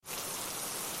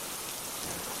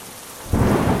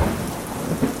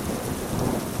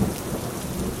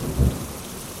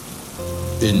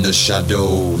In the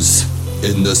shadows,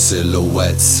 in the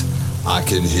silhouettes, I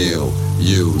can heal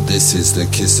you, this is the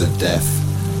kiss of death.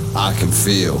 I can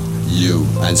feel you,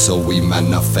 and so we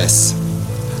manifest,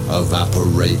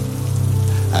 evaporate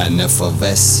and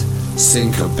effervesce.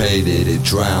 Syncopated, it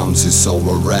drowns, it's so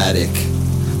erratic.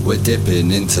 We're dipping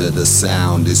into the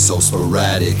sound, it's so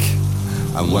sporadic.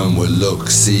 And when we look,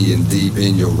 seeing deep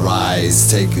in your eyes,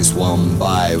 take us one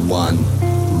by one,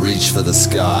 reach for the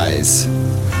skies.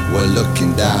 We're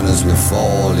looking down as we're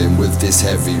falling with this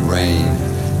heavy rain.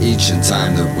 Each and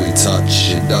time that we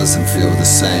touch, it doesn't feel the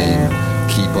same.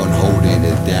 Keep on holding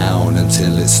it down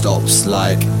until it stops,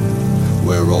 like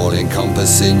we're all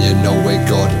encompassing, you know we're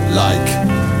godlike.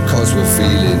 Cause we're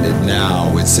feeling it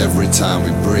now, it's every time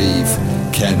we breathe.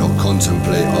 Cannot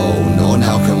contemplate, oh no,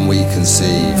 how can we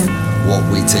conceive what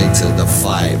we take to the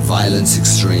fight, violence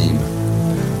extreme.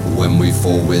 When we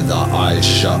fall with our eyes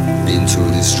shut into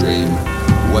this dream.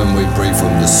 When we breathe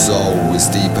from the soul, it's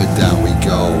deeper down we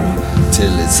go,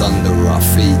 till it's under our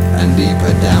feet and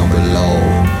deeper down below.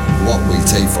 What we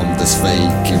take from this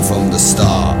faking from the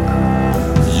start,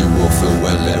 you will feel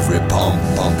well every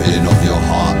pumping of your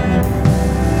heart.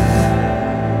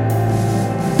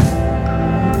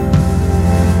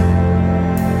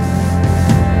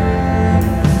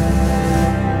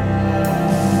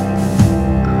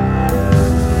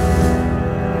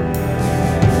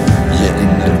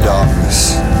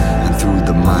 And through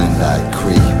the mind I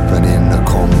creep, and in a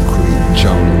concrete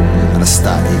jungle, and a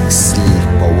static sleep,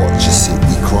 I watch a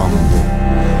city crumble,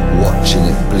 watching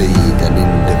it bleed. An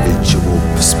individual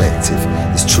perspective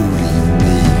is truly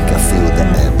unique. I feel the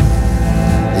ebb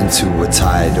into a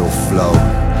tidal flow.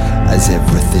 As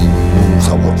everything moves,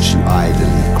 I watch you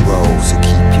idly grow. So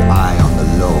keep your eye on the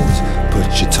lows, put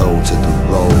your toe to the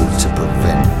road to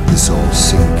prevent this all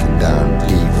sinking down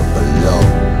deeper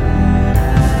below.